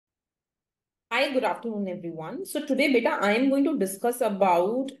Hi, good afternoon, everyone. So today, beta, I am going to discuss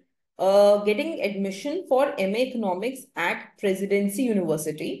about getting admission for MA Economics at Presidency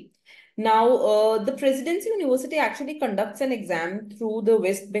University. Now, the Presidency University actually conducts an exam through the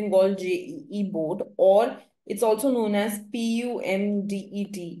West Bengal JEE board, or it's also known as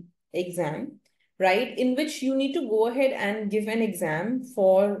PUMDET exam, right? In which you need to go ahead and give an exam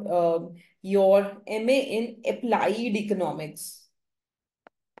for your MA in Applied Economics.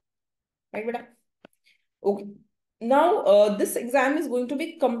 Right, beta? Okay. Now, this exam is going to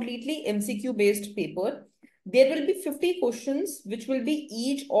be completely MCQ based paper. There will be 50 questions, which will be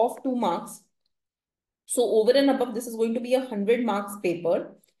each of 2 marks. So over and above, this is going to be 100 marks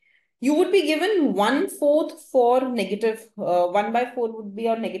paper. You would be given 1/4 for negative, 1/4 would be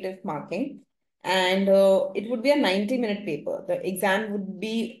your negative marking. And it would be a 90-minute paper. The exam would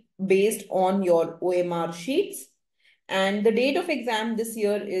be based on your OMR sheets. And the date of exam this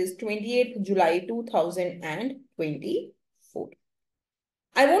year is 28th July 2024.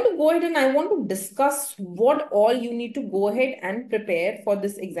 I want to go ahead and I want to discuss what all you need to go ahead and prepare for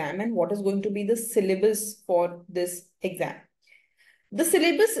this exam and what is going to be the syllabus for this exam. The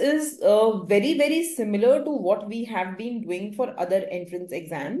syllabus is very, very similar to what we have been doing for other entrance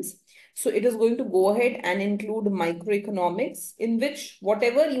exams. So it is going to go ahead and include microeconomics, in which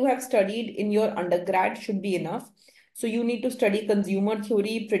whatever you have studied in your undergrad should be enough. So you need to study consumer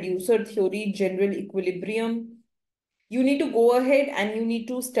theory, producer theory, general equilibrium. You need to go ahead and you need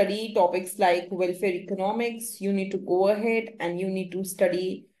to study topics like welfare economics. You need to go ahead and you need to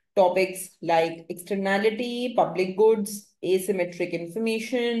study topics like externality, public goods, asymmetric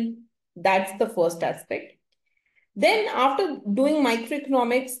information. That's the first aspect. Then after doing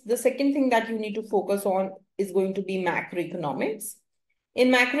microeconomics, the second thing that you need to focus on is going to be macroeconomics. In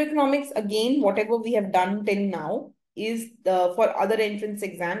macroeconomics, again, whatever we have done till now is for other entrance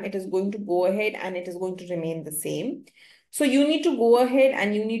exam, it is going to go ahead and it is going to remain the same. So you need to go ahead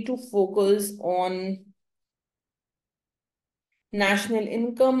and you need to focus on national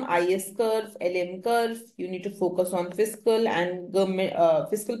income, IS curve, LM curve. You need to focus on fiscal and government,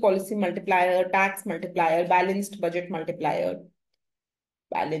 fiscal policy multiplier, tax multiplier, balanced budget multiplier.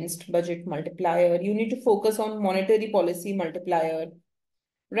 You need to focus on monetary policy multiplier,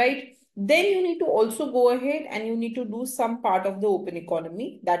 right? Then you need to also go ahead and you need to do some part of the open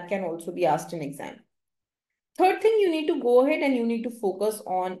economy that can also be asked in exam. Third thing, you need to go ahead and you need to focus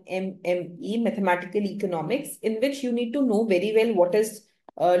on MME, mathematical economics, in which you need to know very well what is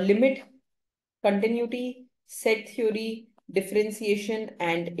limit, continuity, set theory, differentiation,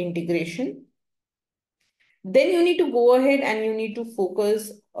 and integration. Then you need to go ahead and you need to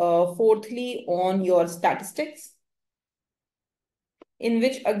focus fourthly on your statistics, in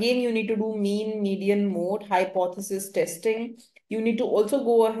which again you need to do mean, median, mode, hypothesis testing. You need to also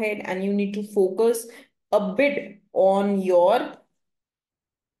go ahead and you need to focus a bit on your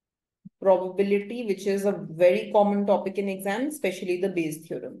probability, which is a very common topic in exams, especially the Bayes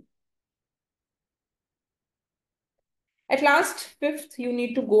theorem. At last, fifth, you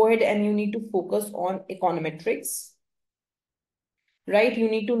need to go ahead and you need to focus on econometrics, right? You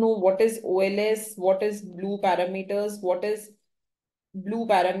need to know what is OLS, what is blue parameters,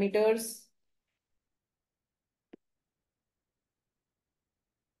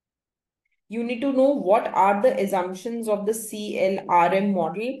 You need to know what are the assumptions of the CLRM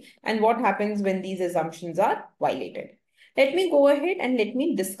model and what happens when these assumptions are violated. Let me go ahead and let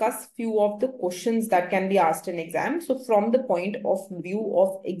me discuss few of the questions that can be asked in exam. So from the point of view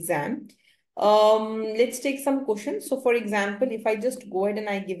of exam, let's take some questions. So for example, if I just go ahead and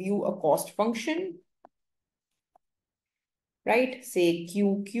I give you a cost function, right? Say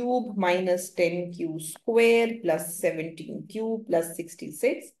q cube minus 10q square plus 17q plus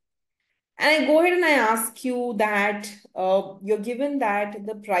 66. And I go ahead and I ask you that you're given that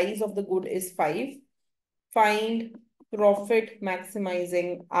the price of the good is 5. Find profit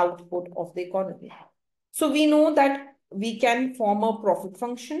maximizing output of the economy. So we know that we can form a profit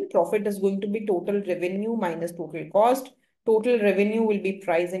function. Profit is going to be total revenue minus total cost. Total revenue will be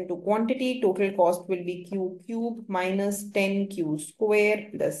price into quantity. Total cost will be q cube minus 10q square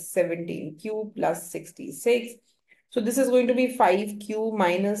plus 17q plus 66. So this is going to be 5q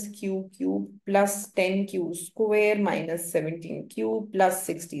minus q cube plus 10q square minus 17q plus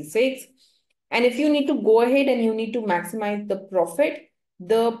 66. And if you need to go ahead and you need to maximize the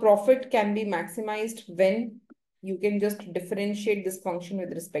profit can be maximized when you can just differentiate this function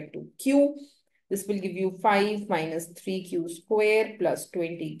with respect to q. This will give you 5 minus 3q square plus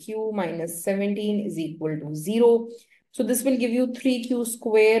 20q minus 17 is equal to 0. So this will give you 3q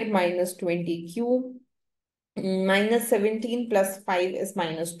square minus 20q minus 17 plus 5 is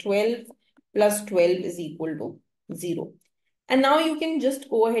minus 12. plus 12 is equal to 0. And now you can just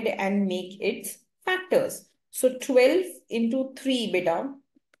go ahead and make its factors. So 12 into 3 beta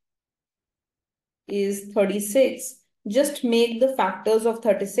is 36. Just make the factors of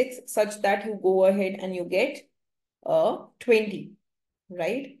 36 such that you go ahead and you get 20,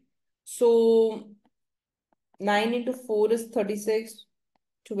 right? So 9 into 4 is 36.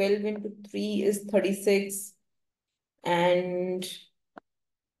 12 into 3 is 36. And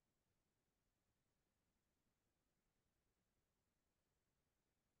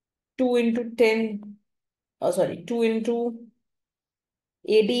 2 into 10, 2 into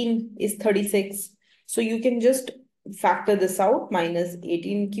 18 is 36. So you can just factor this out. Minus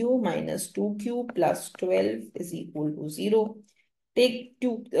 18q minus 2q plus 12 is equal to 0. Take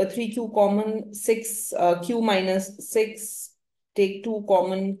 3q common, 6, q minus 6. Take 2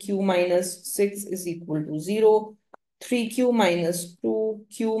 common, q minus 6 is equal to 0. 3q minus 2,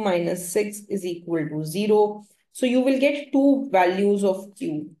 q minus 6 is equal to 0. So you will get two values of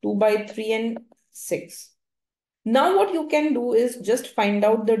q, 2 by 3 and 6. Now what you can do is just find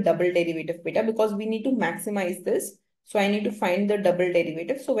out the double derivative beta, because we need to maximize this. So I need to find the double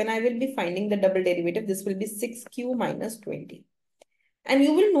derivative. So when I will be finding the double derivative, this will be 6q minus 20. And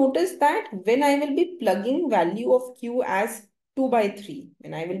you will notice that when I will be plugging value of q as 2 by 3,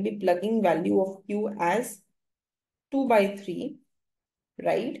 when I will be plugging value of q as 2 by 3,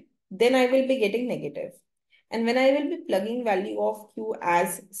 right, then I will be getting negative. And when I will be plugging value of q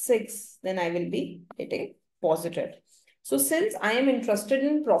as 6, then I will be getting positive. So since I am interested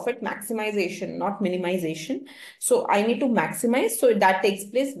in profit maximization, not minimization, so I need to maximize. So that takes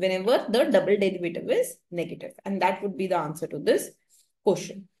place whenever the double derivative is negative. And that would be the answer to this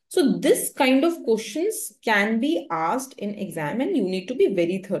question. So this kind of questions can be asked in exam and you need to be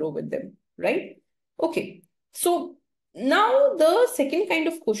very thorough with them, right? Okay. So now the second kind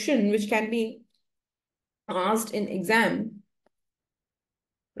of question which can be asked in exam,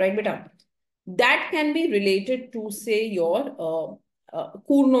 right, beta? That can be related to, say, your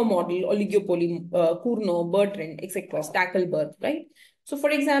Cournot model, oligopoly, Cournot, Bertrand, etc., Stackelberg, right? So,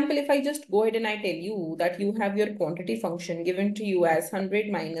 for example, if I just go ahead and I tell you that you have your quantity function given to you as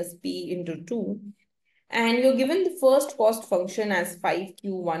 100 minus p into 2, and you're given the first cost function as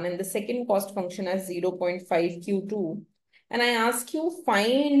 5q1 and the second cost function as 0.5q2, and I ask you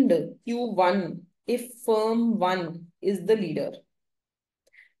find q1 if firm 1 is the leader.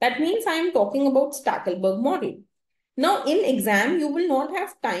 That means I am talking about Stackelberg model. Now, in exam, you will not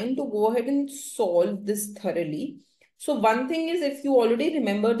have time to go ahead and solve this thoroughly. So one thing is, if you already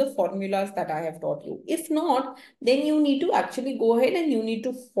remember the formulas that I have taught you. If not, then you need to actually go ahead and you need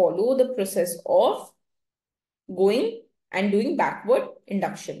to follow the process of going and doing backward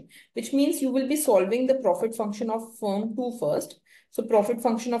induction, which means you will be solving the profit function of firm 2 first. So profit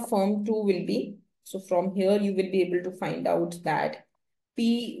function of firm 2 will be, so from here you will be able to find out that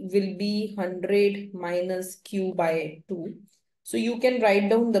P will be 100 minus Q by 2. So you can write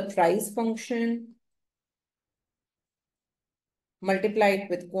down the price function, multiply it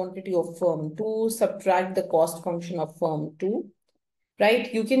with quantity of firm 2, subtract the cost function of firm 2,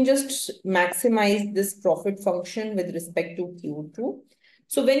 right? You can just maximize this profit function with respect to Q2.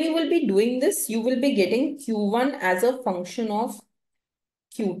 So when you will be doing this, you will be getting Q1 as a function of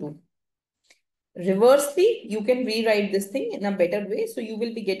Q2. Reversely, you can rewrite this thing in a better way. So you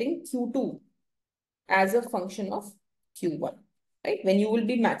will be getting Q2 as a function of Q1, right? When you will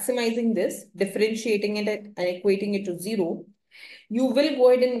be maximizing this, differentiating it and equating it to 0, you will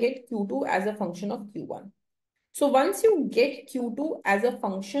go ahead and get Q2 as a function of Q1. So once you get Q2 as a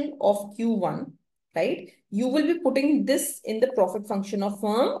function of Q1, right, you will be putting this in the profit function of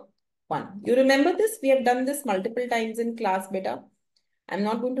firm 1. You remember this? We have done this multiple times in class beta. I'm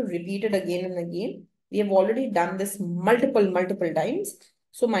not going to repeat it again and again. We have already done this multiple times.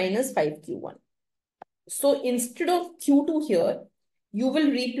 So minus 5q1. So instead of Q2 here, you will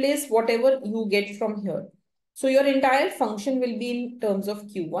replace whatever you get from here. So your entire function will be in terms of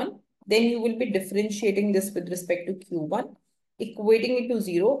Q1. Then you will be differentiating this with respect to Q1, equating it to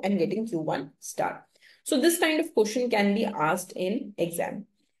 0 and getting Q1 star. So this kind of question can be asked in exam.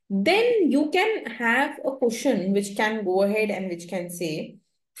 Then you can have a question which can go ahead and which can say,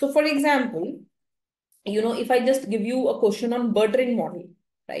 so for example, if I just give you a question on Bertrand model,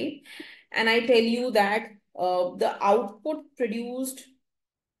 right? And I tell you that the output produced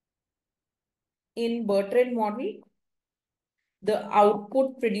in Bertrand model, the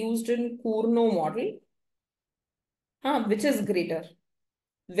output produced in Cournot model, which is greater?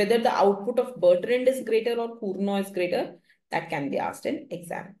 Whether the output of Bertrand is greater or Cournot is greater, That can be asked in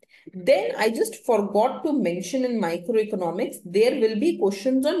exam. Then I just forgot to mention in microeconomics, there will be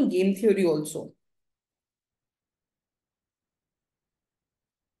questions on game theory also.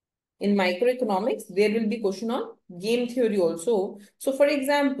 In microeconomics, there will be question on game theory also. So for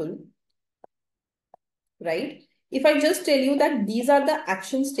example, right, if I just tell you that these are the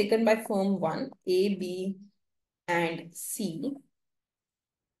actions taken by firm 1, A, B, and C,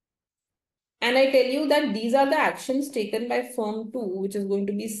 and I tell you that these are the actions taken by firm 2, which is going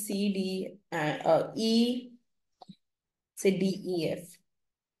to be C, D, E, say D, E, F,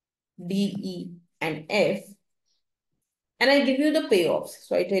 D, E, and F. And I give you the payoffs.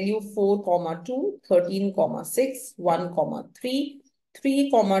 So I tell you 4, 2, 13, 6, 1, 3,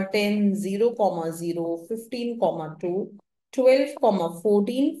 3, 10, 0, 0, 15, 2, 12,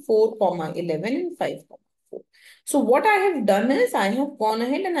 14, 4, 11, and 5, 4. So what I have done is I have gone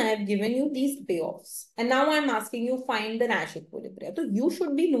ahead and I have given you these payoffs. And now I'm asking you find the Nash equilibrium. So you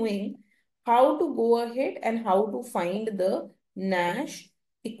should be knowing how to go ahead and how to find the Nash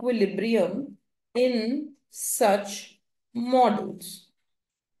equilibrium in such models,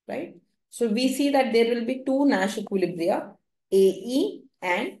 right? So we see that there will be two Nash equilibria, AE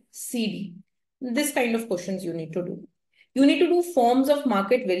and CD. This kind of questions you need to do. You need to do forms of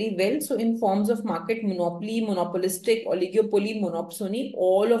market very well. So in forms of market, monopoly, monopolistic, oligopoly, monopsony,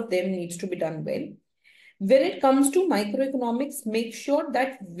 all of them needs to be done well. When it comes to microeconomics, make sure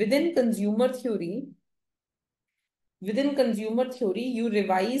that within consumer theory, you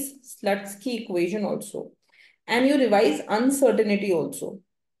revise Slutsky equation also. And you revise uncertainty also,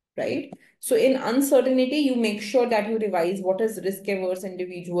 right? So in uncertainty, you make sure that you revise what is risk-averse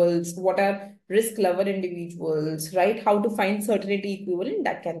individuals, what are risk-lover individuals, right? How to find certainty equivalent,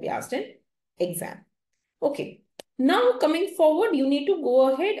 that can be asked in exam. Okay. Now coming forward, you need to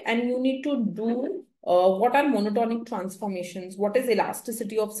go ahead and you need to do what are monotonic transformations, what is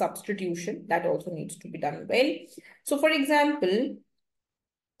elasticity of substitution, that also needs to be done well. So for example,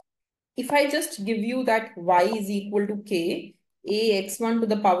 if I just give you that y is equal to k, a x1 to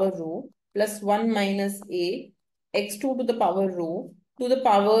the power rho plus 1 minus a x2 to the power rho to the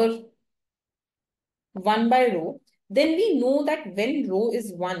power 1 by rho, then we know that when rho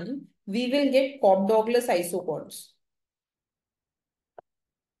is 1, we will get Cobb-Douglas isochords.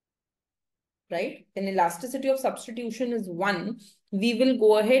 Right? When elasticity of substitution is 1, we will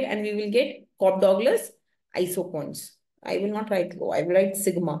go ahead and we will get Cobb-Douglas isochords. I will not write rho, I will write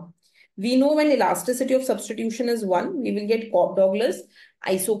sigma. We know when elasticity of substitution is 1, we will get Cobb-Douglas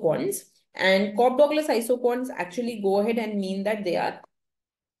isochords. And Cobb-Douglas isochords actually go ahead and mean that they are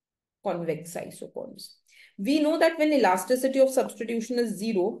convex isochords. We know that when elasticity of substitution is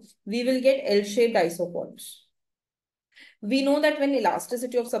 0, we will get L-shaped isochords. We know that when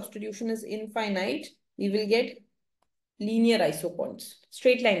elasticity of substitution is infinite, we will get linear isochords,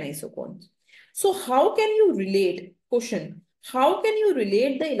 straight line isochords. So how can you relate, question, how can you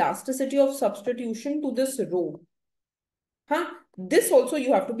relate the elasticity of substitution to this rho? Huh? This also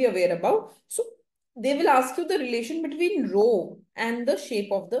you have to be aware about. So they will ask you the relation between rho and the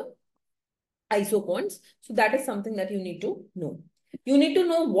shape of the isochords. So that is something that you need to know. You need to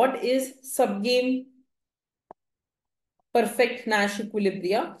know what is subgame perfect Nash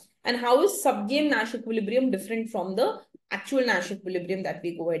equilibria and how is subgame Nash equilibrium different from the actual Nash equilibrium that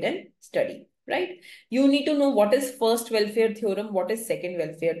we go ahead and study, right? You need to know what is first welfare theorem, what is second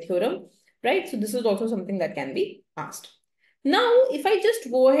welfare theorem, right? So this is also something that can be asked. Now, if I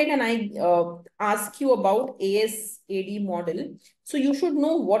just go ahead and I ask you about AS-AD model, so you should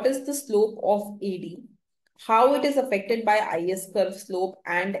know what is the slope of AD, how it is affected by IS curve slope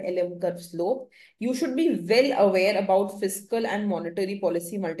and LM curve slope. You should be well aware about fiscal and monetary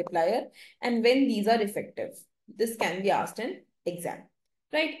policy multiplier and when these are effective. This can be asked in exam,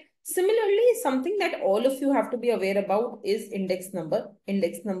 right? Similarly, something that all of you have to be aware about is index number.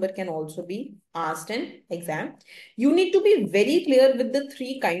 Index number can also be asked in exam. You need to be very clear with the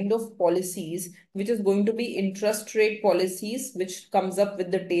three kind of policies, which is going to be interest rate policies, which comes up with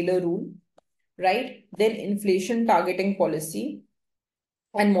the Taylor rule, right? Then inflation targeting policy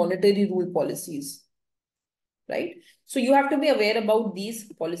and monetary rule policies, right? So you have to be aware about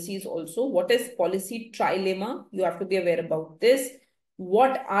these policies also. What is policy trilemma? You have to be aware about this.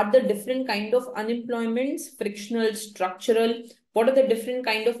 What are the different kind of unemployments, frictional, structural? What are the different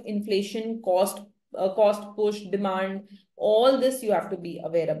kind of inflation, cost push, demand? All this you have to be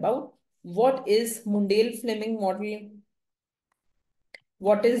aware about. What is Mundell-Fleming model?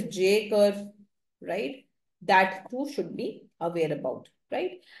 What is J curve, right? That too should be aware about,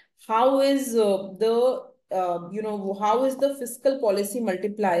 right? How is how is the fiscal policy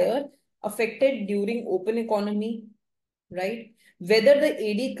multiplier affected during open economy? right? Whether the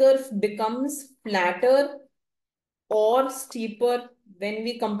AD curve becomes flatter or steeper when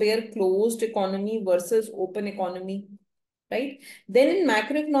we compare closed economy versus open economy, right? Then in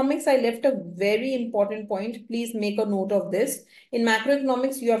macroeconomics, I left a very important point. Please make a note of this. In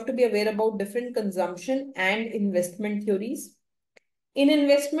macroeconomics, you have to be aware about different consumption and investment theories. In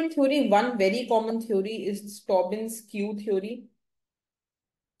investment theory, one very common theory is Tobin's Q theory.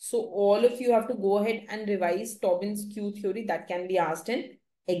 So all of you have to go ahead and revise Tobin's Q theory that can be asked in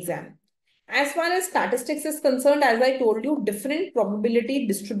exam. As far as statistics is concerned, as I told you, different probability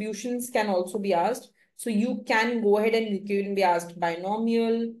distributions can also be asked. So you can go ahead and you can be asked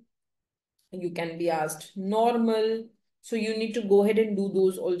binomial, you can be asked normal. So you need to go ahead and do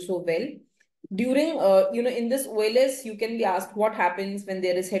those also well. During, in this OLS, you can be asked what happens when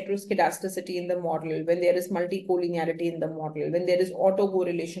there is heteroscedasticity in the model, when there is multicollinearity in the model, when there is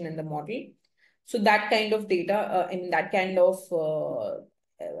autocorrelation in the model. So that kind of data, that kind of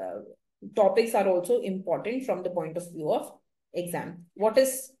topics are also important from the point of view of exam. What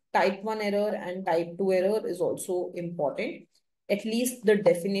is type 1 error and type 2 error is also important. At least the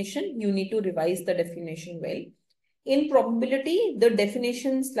definition, you need to revise the definition well. In probability, the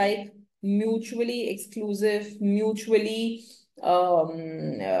definitions like mutually exclusive, mutually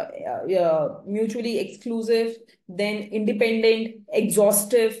exclusive, then independent,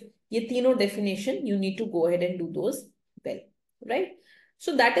 exhaustive, ye तीनों definition, you need to go ahead and do those well, right?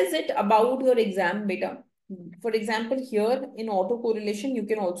 So that is it about your exam beta. For example, here in autocorrelation, you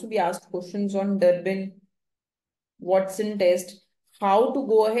can also be asked questions on Durbin, Watson test, how to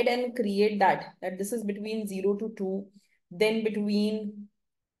go ahead and create that this is between 0 to 2, then between,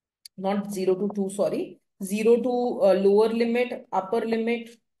 not 0 to 2, sorry, 0 to lower limit, upper limit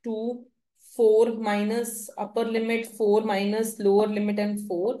to 4 minus upper limit, 4 minus lower limit and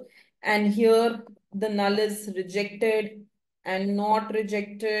 4. And here the null is rejected and not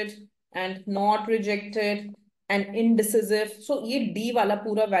rejected and not rejected and indecisive. So ye D wala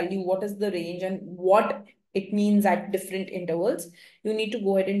pura value, what is the range and what it means at different intervals, you need to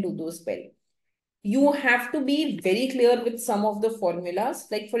go ahead and do those well. You have to be very clear with some of the formulas.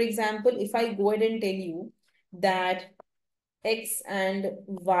 Like for example, if I go ahead and tell you that X and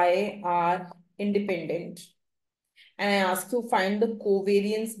Y are independent, and I ask you find the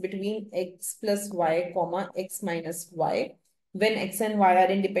covariance between X plus Y, comma, X minus Y, when X and Y are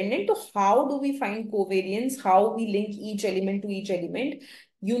independent. So how do we find covariance? How we link each element to each element?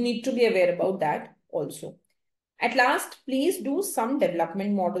 You need to be aware about that also. At last, please do some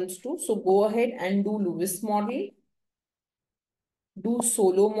development models too. So go ahead and do Lewis model, do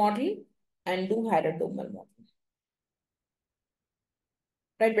Solo model, and do Hieronymus model.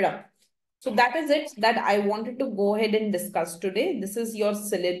 Right, beta? So that is it that I wanted to go ahead and discuss today. This is your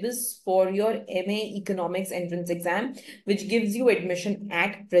syllabus for your MA Economics entrance exam, which gives you admission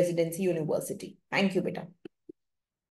at Presidency University. Thank you, beta.